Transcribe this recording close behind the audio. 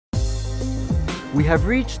We have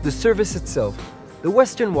reached the service itself. The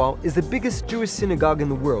Western Wall is the biggest Jewish synagogue in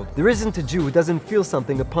the world. There isn't a Jew who doesn't feel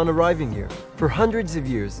something upon arriving here. For hundreds of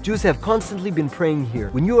years, Jews have constantly been praying here.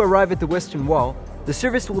 When you arrive at the Western Wall, the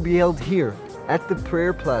service will be held here, at the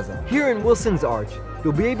Prayer Plaza. Here in Wilson's Arch,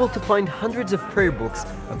 you'll be able to find hundreds of prayer books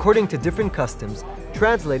according to different customs,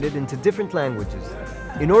 translated into different languages.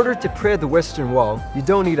 In order to pray at the Western Wall, you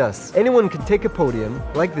don't need us. Anyone can take a podium,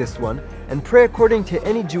 like this one, and pray according to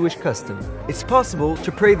any Jewish custom. It's possible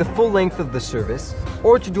to pray the full length of the service,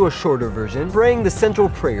 or to do a shorter version, praying the central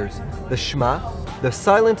prayers, the Shema, the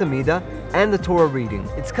silent Amidah, and the Torah reading.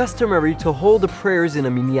 It's customary to hold the prayers in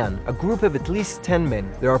a minyan, a group of at least 10 men.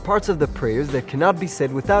 There are parts of the prayers that cannot be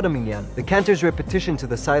said without a minyan, the cantor's repetition to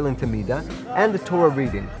the silent Amidah, and the Torah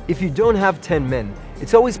reading. If you don't have 10 men,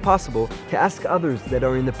 it's always possible to ask others that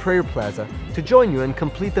are in the prayer plaza to join you and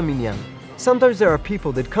complete the minyan. Sometimes there are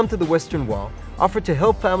people that come to the Western Wall, offer to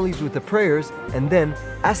help families with the prayers, and then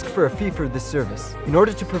ask for a fee for this service. In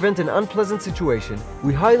order to prevent an unpleasant situation,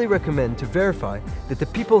 we highly recommend to verify that the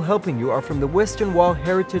people helping you are from the Western Wall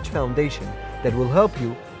Heritage Foundation that will help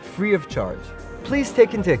you free of charge. Please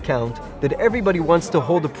take into account that everybody wants to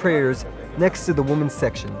hold the prayers next to the women's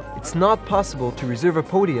section. It's not possible to reserve a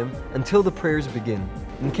podium until the prayers begin.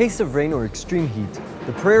 In case of rain or extreme heat,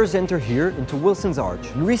 the prayers enter here into Wilson's Arch.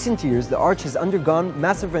 In recent years, the arch has undergone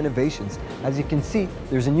massive renovations. As you can see,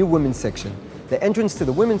 there's a new women's section. The entrance to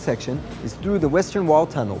the women's section is through the Western Wall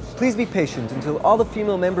tunnels. Please be patient until all the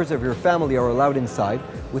female members of your family are allowed inside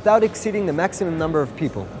without exceeding the maximum number of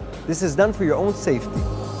people. This is done for your own safety.